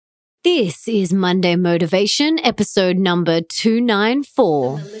This is Monday Motivation, episode number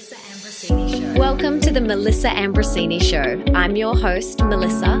 294. Welcome to the Melissa Ambrosini Show. I'm your host,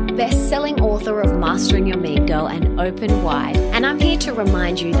 Melissa, best-selling author of Mastering Your Mean Girl and Open Wide. And I'm here to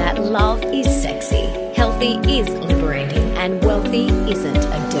remind you that love is sexy, healthy is liberating, and wealthy isn't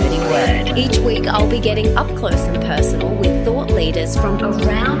a dirty word. Each week, I'll be getting up close and personal with thought leaders from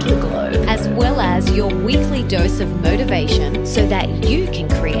around the globe, as well as your weekly dose of motivation so that you can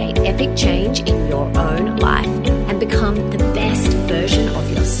create epic change in your own life and become the best version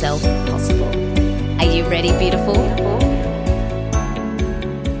of yourself possible. Are you ready, beautiful?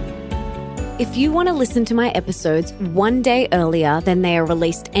 If you want to listen to my episodes one day earlier than they are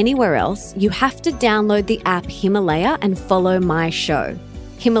released anywhere else, you have to download the app Himalaya and follow my show.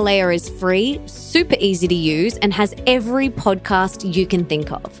 Himalaya is free, super easy to use, and has every podcast you can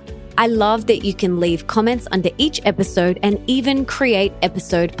think of. I love that you can leave comments under each episode and even create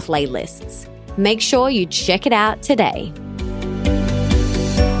episode playlists. Make sure you check it out today.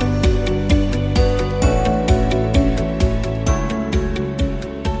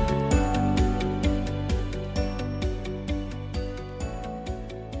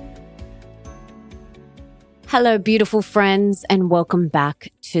 Hello, beautiful friends, and welcome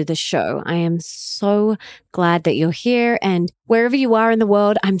back to the show. I am so glad that you're here, and wherever you are in the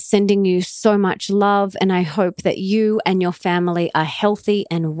world, I'm sending you so much love, and I hope that you and your family are healthy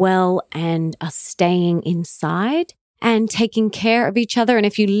and well and are staying inside and taking care of each other. And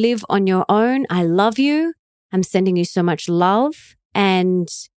if you live on your own, I love you. I'm sending you so much love, and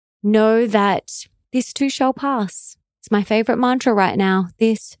know that this too shall pass. It's my favorite mantra right now.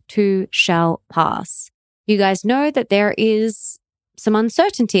 This too shall pass. You guys know that there is some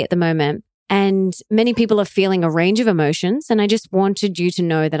uncertainty at the moment, and many people are feeling a range of emotions, and I just wanted you to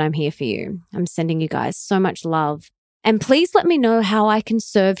know that I'm here for you. I'm sending you guys so much love. And please let me know how I can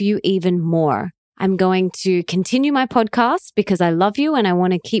serve you even more. I'm going to continue my podcast because I love you and I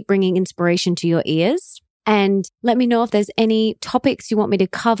want to keep bringing inspiration to your ears. And let me know if there's any topics you want me to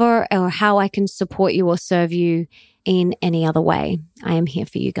cover or how I can support you or serve you in any other way. I am here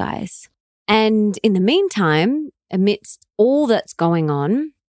for you guys. And in the meantime, amidst all that's going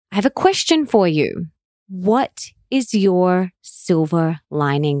on, I have a question for you. What is your silver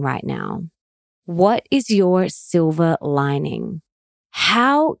lining right now? What is your silver lining?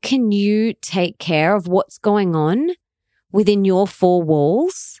 How can you take care of what's going on within your four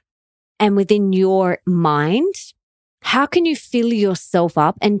walls and within your mind? How can you fill yourself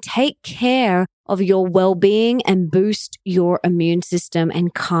up and take care of your well-being and boost your immune system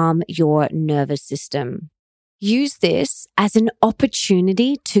and calm your nervous system? Use this as an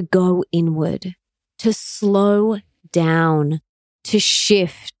opportunity to go inward, to slow down, to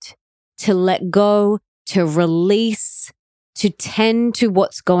shift, to let go, to release, to tend to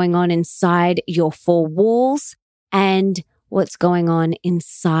what's going on inside your four walls and what's going on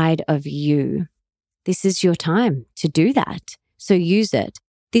inside of you. This is your time to do that. So use it.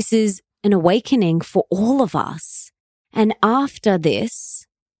 This is an awakening for all of us. And after this,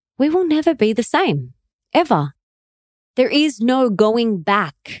 we will never be the same, ever. There is no going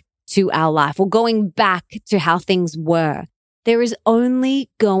back to our life or going back to how things were. There is only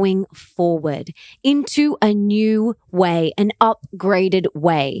going forward into a new way, an upgraded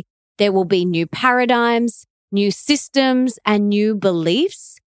way. There will be new paradigms, new systems, and new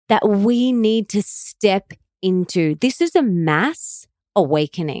beliefs that we need to step into. This is a mass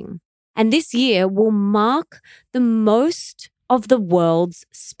awakening. And this year will mark the most of the world's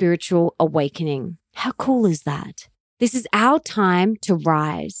spiritual awakening. How cool is that? This is our time to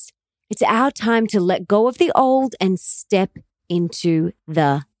rise. It's our time to let go of the old and step into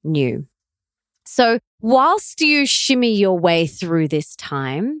the new. So whilst you shimmy your way through this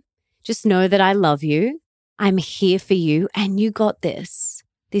time, just know that I love you. I'm here for you, and you got this.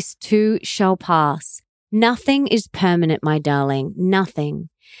 This too shall pass. Nothing is permanent, my darling. Nothing.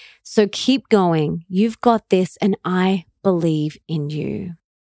 So keep going. You've got this, and I believe in you.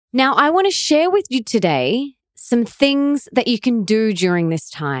 Now, I want to share with you today some things that you can do during this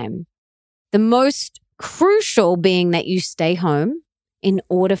time. The most crucial being that you stay home in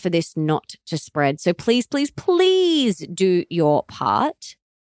order for this not to spread. So please, please, please do your part.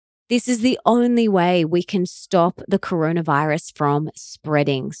 This is the only way we can stop the coronavirus from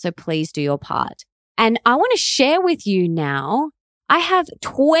spreading. So please do your part. And I want to share with you now, I have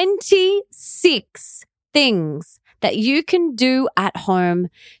 26 things that you can do at home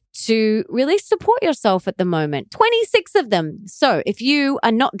to really support yourself at the moment. 26 of them. So if you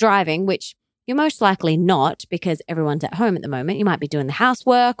are not driving, which you're most likely not because everyone's at home at the moment, you might be doing the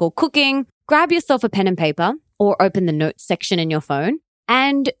housework or cooking, grab yourself a pen and paper or open the notes section in your phone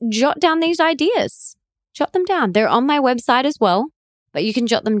and jot down these ideas. Jot them down. They're on my website as well, but you can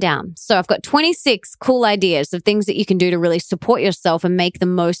jot them down. So I've got 26 cool ideas of things that you can do to really support yourself and make the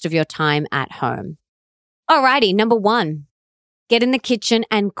most of your time at home. Alrighty, number 1. Get in the kitchen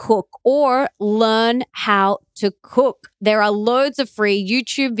and cook or learn how to cook. There are loads of free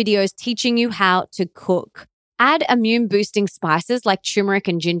YouTube videos teaching you how to cook. Add immune-boosting spices like turmeric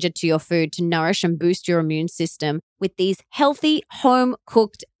and ginger to your food to nourish and boost your immune system with these healthy,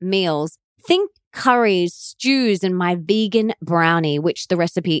 home-cooked meals. Think curries, stews, and my vegan brownie, which the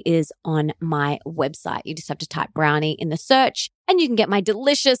recipe is on my website. You just have to type brownie in the search and you can get my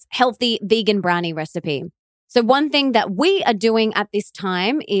delicious, healthy vegan brownie recipe. So one thing that we are doing at this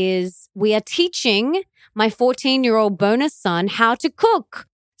time is we are teaching my 14-year-old bonus son how to cook.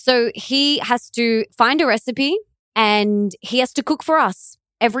 So he has to find a recipe and he has to cook for us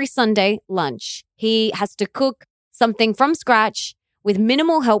every Sunday lunch. He has to cook something from scratch with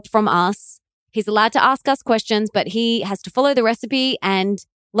minimal help from us. He's allowed to ask us questions, but he has to follow the recipe and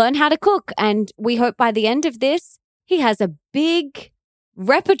learn how to cook. And we hope by the end of this, he has a big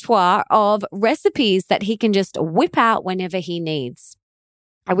repertoire of recipes that he can just whip out whenever he needs.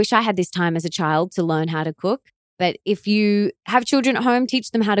 I wish I had this time as a child to learn how to cook, but if you have children at home,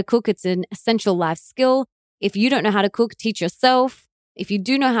 teach them how to cook. It's an essential life skill. If you don't know how to cook, teach yourself. If you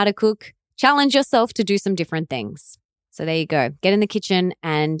do know how to cook, challenge yourself to do some different things. So there you go. Get in the kitchen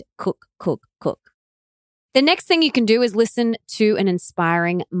and cook, cook, cook. The next thing you can do is listen to an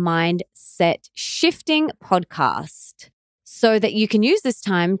inspiring mindset shifting podcast, so that you can use this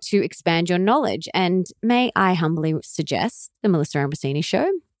time to expand your knowledge. And may I humbly suggest the Melissa Ambrosini Show.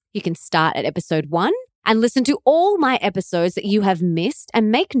 You can start at episode 1 and listen to all my episodes that you have missed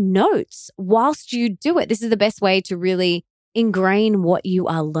and make notes whilst you do it. This is the best way to really ingrain what you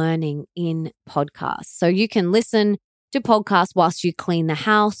are learning in podcasts. So you can listen to podcasts whilst you clean the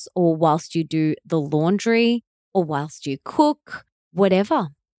house or whilst you do the laundry or whilst you cook, whatever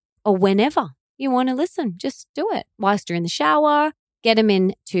or whenever you want to listen. Just do it whilst you're in the shower. Get them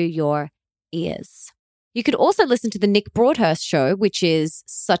into your ears. You could also listen to the Nick Broadhurst Show, which is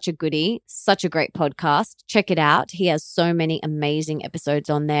such a goodie, such a great podcast. Check it out. He has so many amazing episodes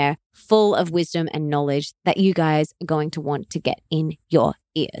on there, full of wisdom and knowledge that you guys are going to want to get in your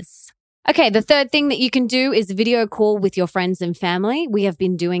ears. Okay, the third thing that you can do is video call with your friends and family. We have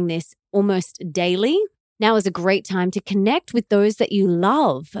been doing this almost daily. Now is a great time to connect with those that you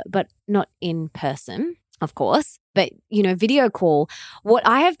love, but not in person, of course, but, video call. What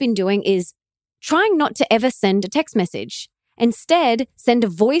I have been doing is trying not to ever send a text message. Instead, send a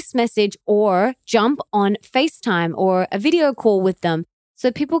voice message or jump on FaceTime or a video call with them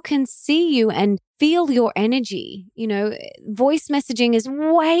so people can see you and feel your energy. Voice messaging is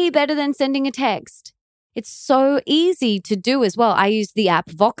way better than sending a text. It's so easy to do as well. I use the app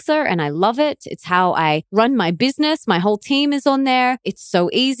Voxer and I love it. It's how I run my business. My whole team is on there. It's so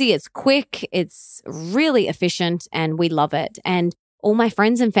easy. It's quick. It's really efficient and we love it. And all my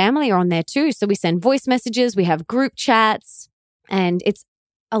friends and family are on there too. So we send voice messages. We have group chats and it's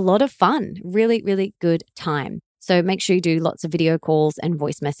a lot of fun. Really, really good time. So make sure you do lots of video calls and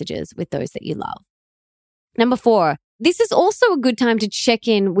voice messages with those that you love. Number 4, this is also a good time to check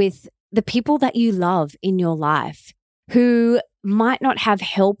in with the people that you love in your life who might not have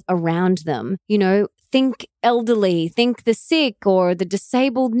help around them. Think elderly, think the sick or the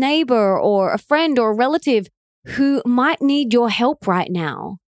disabled neighbor or a friend or a relative who might need your help right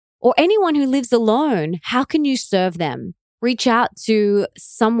now, or anyone who lives alone. How can you serve them? Reach out to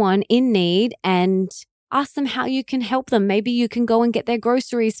someone in need and ask them how you can help them. Maybe you can go and get their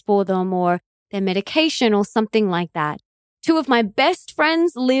groceries for them or their medication or something like that. 2 of my best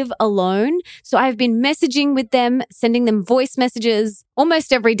friends live alone, so I've been messaging with them, sending them voice messages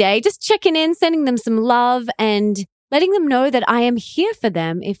almost every day, just checking in, sending them some love and letting them know that I am here for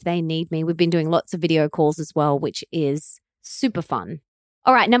them if they need me. We've been doing lots of video calls as well, which is super fun.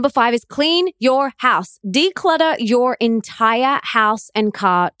 All right, number 5 is clean your house. Declutter your entire house and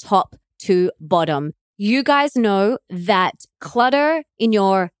car top to bottom. You guys know that clutter in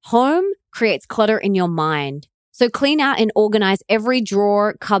your home creates clutter in your mind. So clean out and organize every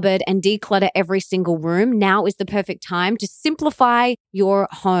drawer, cupboard, and declutter every single room. Now is the perfect time to simplify your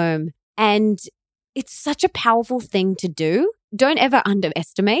home. And it's such a powerful thing to do. Don't ever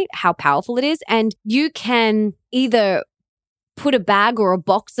underestimate how powerful it is. And you can either put a bag or a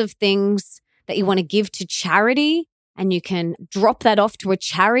box of things that you want to give to charity, and you can drop that off to a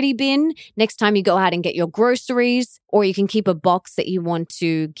charity bin next time you go out and get your groceries, or you can keep a box that you want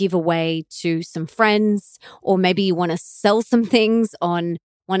to give away to some friends, or maybe you want to sell some things on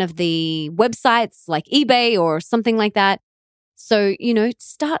one of the websites like eBay or something like that. So,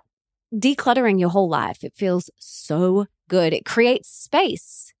 start decluttering your whole life. It feels so good. It creates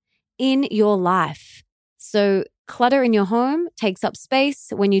space in your life. So clutter in your home takes up space.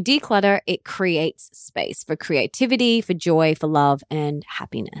 When you declutter, it creates space for creativity, for joy, for love, and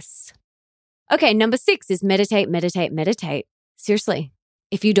happiness. Okay, number 6 is meditate, meditate, meditate. Seriously,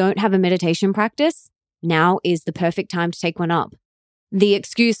 if you don't have a meditation practice, now is the perfect time to take one up. The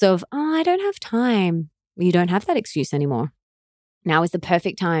excuse of, I don't have time. You don't have that excuse anymore. Now is the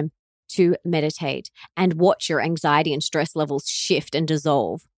perfect time to meditate and watch your anxiety and stress levels shift and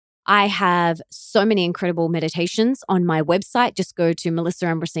dissolve. I have so many incredible meditations on my website. Just go to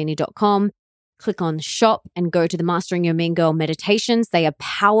melissaambrosini.com, click on shop and go to the Mastering Your Mean Girl meditations. They are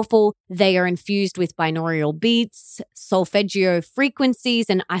powerful. They are infused with binaural beats, solfeggio frequencies,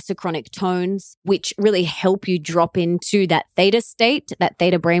 and isochronic tones, which really help you drop into that theta state, that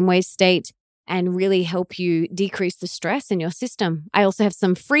theta brainwave state, and really help you decrease the stress in your system. I also have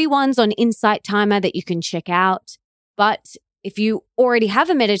some free ones on Insight Timer that you can check out. But if you already have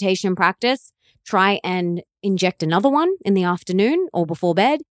a meditation practice, try and inject another one in the afternoon or before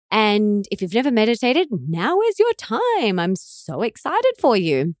bed. And if you've never meditated, now is your time. I'm so excited for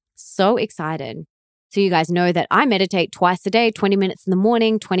you. So excited. So you guys know that I meditate twice a day, 20 minutes in the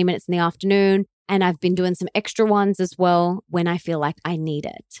morning, 20 minutes in the afternoon. And I've been doing some extra ones as well when I feel like I need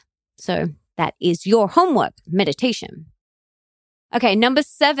it. So that is your homework, meditation. Okay, number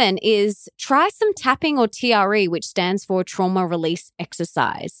 7 is try some tapping or TRE, which stands for trauma release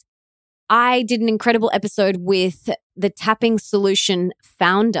exercise. I did an incredible episode with the Tapping Solution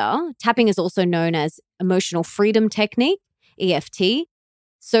founder. Tapping is also known as Emotional Freedom Technique, EFT.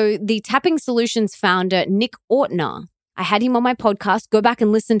 So the Tapping Solutions founder, Nick Ortner, I had him on my podcast. Go back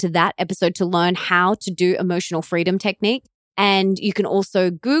and listen to that episode to learn how to do emotional freedom technique. And you can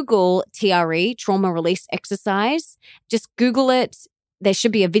also Google TRE, trauma release exercise. Just Google it. There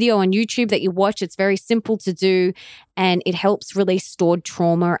should be a video on YouTube that you watch. It's very simple to do, and it helps release stored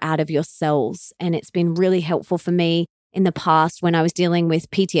trauma out of your cells. And it's been really helpful for me in the past when I was dealing with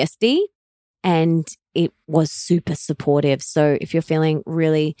PTSD, and it was super supportive. So if you're feeling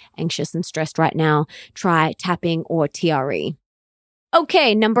really anxious and stressed right now, try tapping or TRE.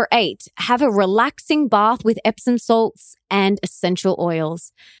 Okay, number 8, have a relaxing bath with Epsom salts and essential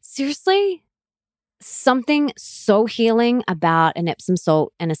oils. Seriously, something so healing about an Epsom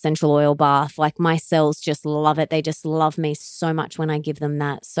salt and essential oil bath. Like my cells just love it. They just love me so much when I give them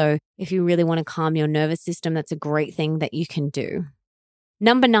that. So if you really want to calm your nervous system, that's a great thing that you can do.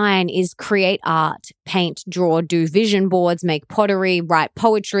 Number 9 is create art, paint, draw, do vision boards, make pottery, write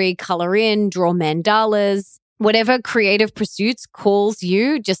poetry, color in, draw mandalas. Whatever creative pursuits calls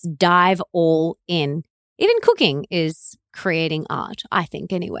you, just dive all in. Even cooking is creating art, I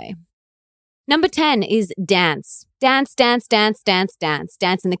think anyway. Number 10 is dance. Dance, dance, dance, dance, dance.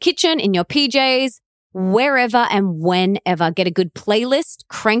 Dance in the kitchen, in your PJs, wherever and whenever. Get a good playlist,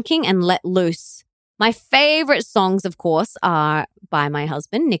 cranking and let loose. My favorite songs, of course, are by my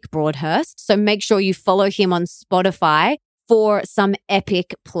husband, Nick Broadhurst. So make sure you follow him on Spotify for some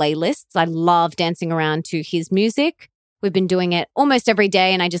epic playlists. I love dancing around to his music. We've been doing it almost every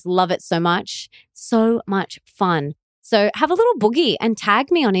day and I just love it so much. So much fun. So have a little boogie and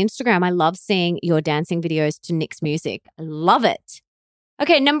tag me on Instagram. I love seeing your dancing videos to Nick's music. I love it.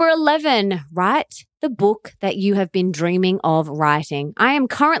 Okay, number 11, write the book that you have been dreaming of writing. I am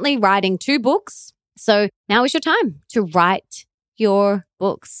currently writing 2 books. So now is your time to write your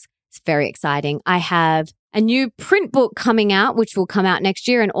books. It's very exciting. I have a new print book coming out, which will come out next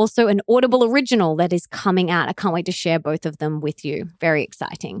year, and also an Audible original that is coming out. I can't wait to share both of them with you. Very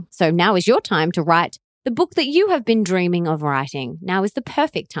exciting. So now is your time to write the book that you have been dreaming of writing. Now is the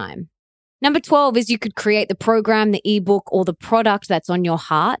perfect time. Number 12 is you could create the program, the ebook, or the product that's on your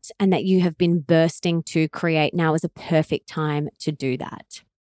heart and that you have been bursting to create. Now is a perfect time to do that.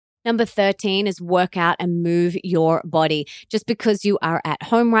 Number 13 is work out and move your body. Just because you are at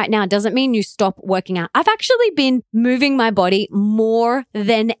home right now doesn't mean you stop working out. I've actually been moving my body more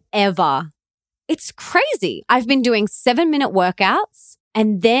than ever. It's crazy. I've been doing 7-minute workouts,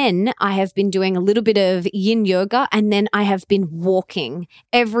 and then I have been doing a little bit of yin yoga, and then I have been walking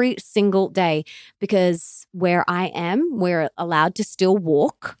every single day because where I am, we're allowed to still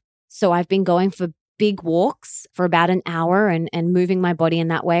walk. So I've been going for big walks for about an hour and moving my body in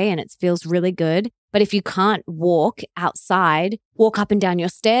that way, and it feels really good. But if you can't walk outside, walk up and down your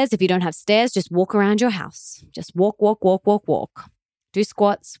stairs. If you don't have stairs, just walk around your house. Just walk, walk, walk, walk, walk. Do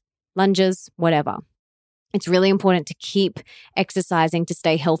squats, lunges, whatever. It's really important to keep exercising to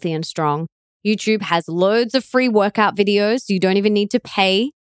stay healthy and strong. YouTube has loads of free workout videos. You don't even need to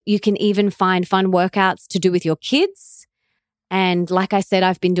pay. You can even find fun workouts to do with your kids. And like I said,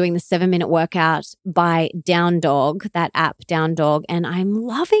 I've been doing the 7-minute workout by Down Dog, that app Down Dog, and I'm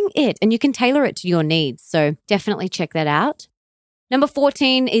loving it. And you can tailor it to your needs. So definitely check that out. Number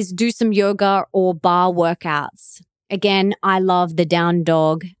 14 is do some yoga or bar workouts. Again, I love the Down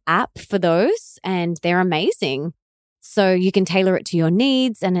Dog app for those, and they're amazing. So you can tailor it to your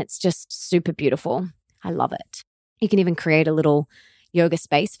needs, and it's just super beautiful. I love it. You can even create a little yoga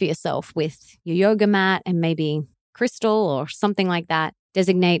space for yourself with your yoga mat and maybe crystal or something like that.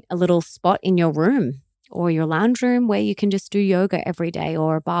 Designate a little spot in your room or your lounge room where you can just do yoga every day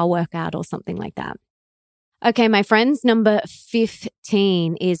or a bar workout or something like that. Okay, my friends, number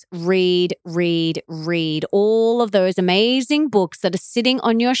 15 is read all of those amazing books that are sitting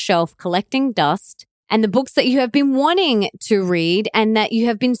on your shelf collecting dust, and the books that you have been wanting to read and that you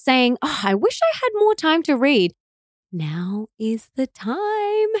have been saying, oh, I wish I had more time to read. Now is the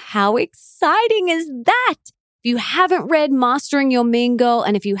time. How exciting is that? If you haven't read Mastering Your Mean Girl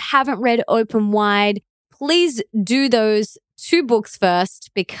and if you haven't read Open Wide, please do those 2 books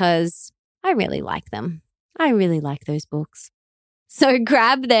first because I really like them. I really like those books. So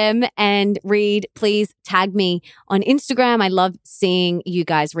grab them and read. Please tag me on Instagram. I love seeing you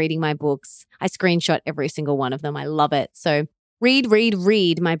guys reading my books. I screenshot every single one of them. I love it. So read,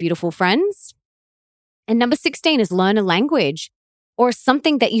 my beautiful friends. And number 16 is learn a language or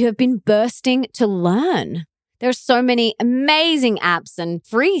something that you have been bursting to learn. There are so many amazing apps and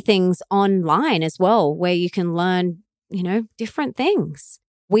free things online as well where you can learn, different things.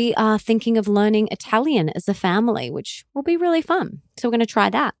 We are thinking of learning Italian as a family, which will be really fun. So we're going to try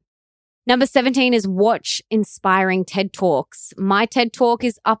that. Number 17 is watch inspiring TED Talks. My TED Talk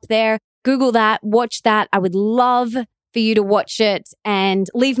is up there. Google that, watch that. I would love for you to watch it and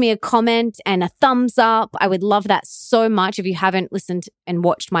leave me a comment and a thumbs up. I would love that so much. If you haven't listened and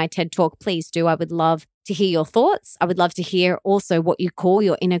watched my TED Talk, please do. I would love to hear your thoughts. I would love to hear also what you call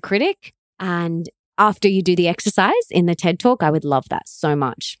your inner critic. And after you do the exercise in the TED Talk, I would love that so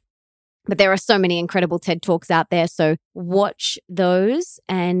much. But there are so many incredible TED Talks out there. So watch those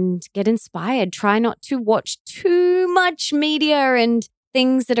and get inspired. Try not to watch too much media and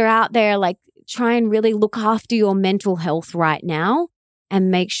things that are out there. Like try and really look after your mental health right now and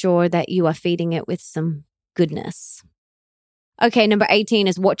make sure that you are feeding it with some goodness. Okay, number 18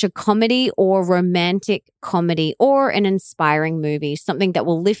 is watch a comedy or romantic comedy or an inspiring movie, something that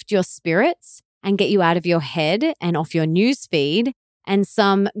will lift your spirits and get you out of your head and off your news feed. And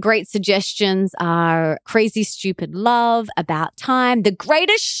some great suggestions are Crazy Stupid Love, About Time, The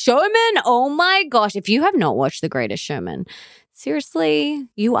Greatest Showman. Oh my gosh, if you have not watched The Greatest Showman, seriously,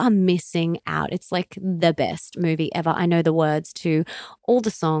 you are missing out. It's like the best movie ever. I know the words to all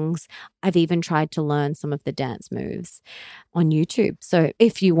the songs. I've even tried to learn some of the dance moves on YouTube. So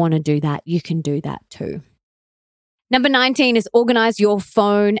if you want to do that, you can do that too. Number 19 is organize your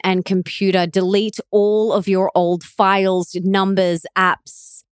phone and computer. Delete all of your old files, numbers,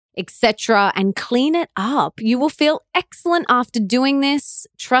 apps, etc., and clean it up. You will feel excellent after doing this.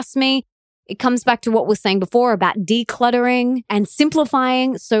 Trust me. It comes back to what we were saying before about decluttering and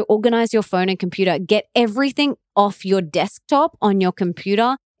simplifying. So organize your phone and computer. Get everything off your desktop on your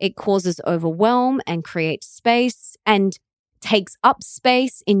computer. It causes overwhelm and creates space and takes up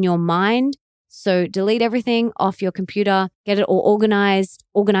space in your mind. So delete everything off your computer, get it all organized,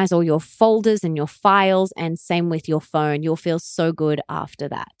 organize all your folders and your files, and same with your phone. You'll feel so good after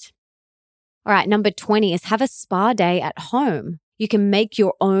that. All right, number 20 is have a spa day at home. You can make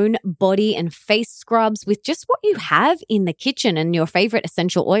your own body and face scrubs with just what you have in the kitchen and your favorite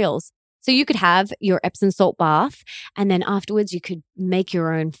essential oils. So you could have your Epsom salt bath, and then afterwards you could make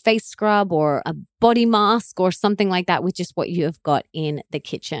your own face scrub or a body mask or something like that with just what you have got in the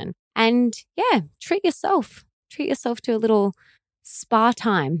kitchen. And yeah, treat yourself. Treat yourself to a little spa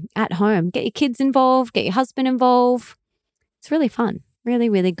time at home. Get your kids involved, get your husband involved. It's really fun. Really,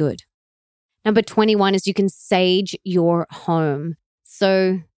 really good. Number 21 is you can sage your home.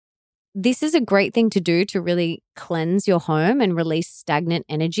 So this is a great thing to do to really cleanse your home and release stagnant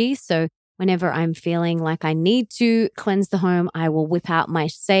energy. So whenever I'm feeling like I need to cleanse the home, I will whip out my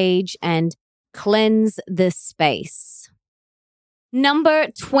sage and cleanse the space. Number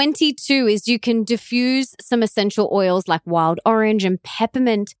 22 is you can diffuse some essential oils like wild orange and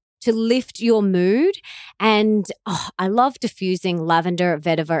peppermint to lift your mood. And I love diffusing lavender,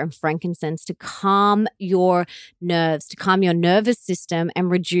 vetiver, and frankincense to calm your nerves, to calm your nervous system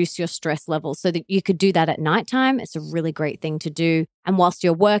and reduce your stress levels so that you could do that at nighttime. It's a really great thing to do. And whilst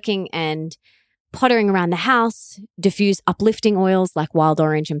you're working and pottering around the house, diffuse uplifting oils like wild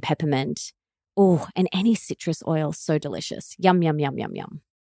orange and peppermint. Oh, and any citrus oil, so delicious. Yum, yum, yum, yum, yum.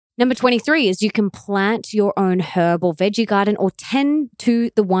 Number 23 is you can plant your own herb or veggie garden or tend to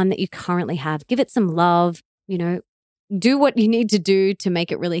the one that you currently have. Give it some love, do what you need to do to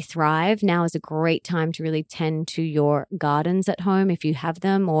make it really thrive. Now is a great time to really tend to your gardens at home if you have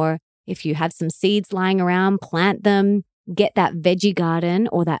them, or if you have some seeds lying around, plant them. Get that veggie garden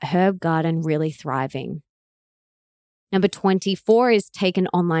or that herb garden really thriving. Number 24 is take an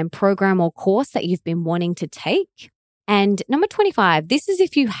online program or course that you've been wanting to take. And number 25, this is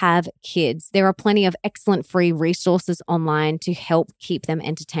if you have kids. There are plenty of excellent free resources online to help keep them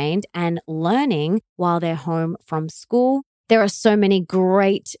entertained and learning while they're home from school. There are so many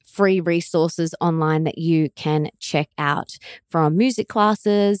great free resources online that you can check out, from music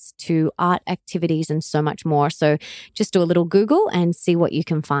classes to art activities and so much more. So just do a little Google and see what you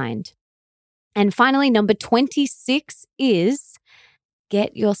can find. And finally, number 26 is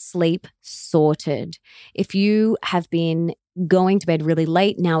get your sleep sorted. If you have been going to bed really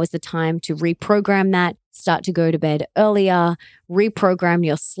late, now is the time to reprogram that. Start to go to bed earlier, reprogram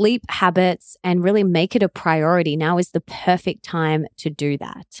your sleep habits, and really make it a priority. Now is the perfect time to do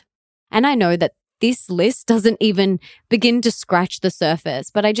that. And I know that this list doesn't even begin to scratch the surface,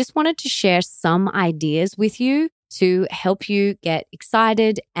 but I just wanted to share some ideas with you to help you get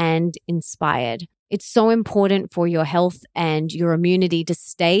excited and inspired. It's so important for your health and your immunity to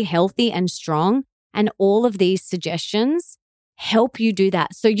stay healthy and strong. And all of these suggestions help you do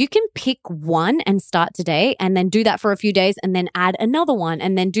that. So you can pick one and start today, and then do that for a few days, and then add another one,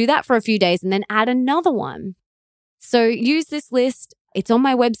 and then do that for a few days, and then add another one. So use this list. It's on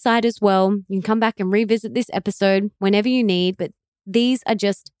my website as well. You can come back and revisit this episode whenever you need. But these are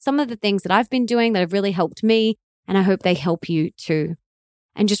just some of the things that I've been doing that have really helped me, and I hope they help you too.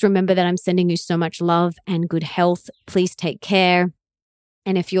 And just remember that I'm sending you so much love and good health. Please take care.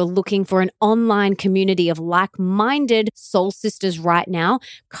 And if you're looking for an online community of like-minded soul sisters right now,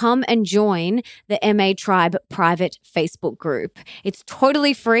 come and join the MA Tribe private Facebook group. It's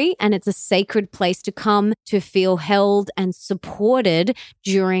totally free, and it's a sacred place to come to feel held and supported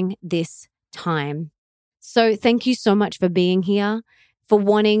during this time. So thank you so much for being here, for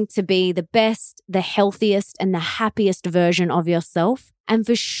wanting to be the best, the healthiest, and the happiest version of yourself, and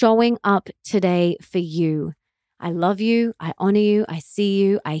for showing up today for you. I love you, I honor you, I see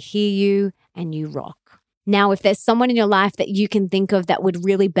you, I hear you, and you rock. Now, if there's someone in your life that you can think of that would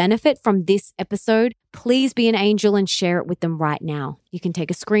really benefit from this episode, please be an angel and share it with them right now. You can take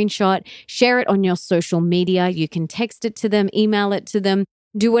a screenshot, share it on your social media, you can text it to them, email it to them,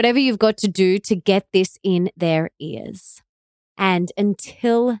 do whatever you've got to do to get this in their ears. And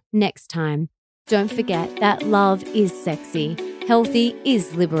until next time, don't forget that love is sexy. Healthy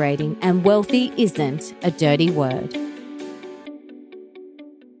is liberating, and wealthy isn't a dirty word.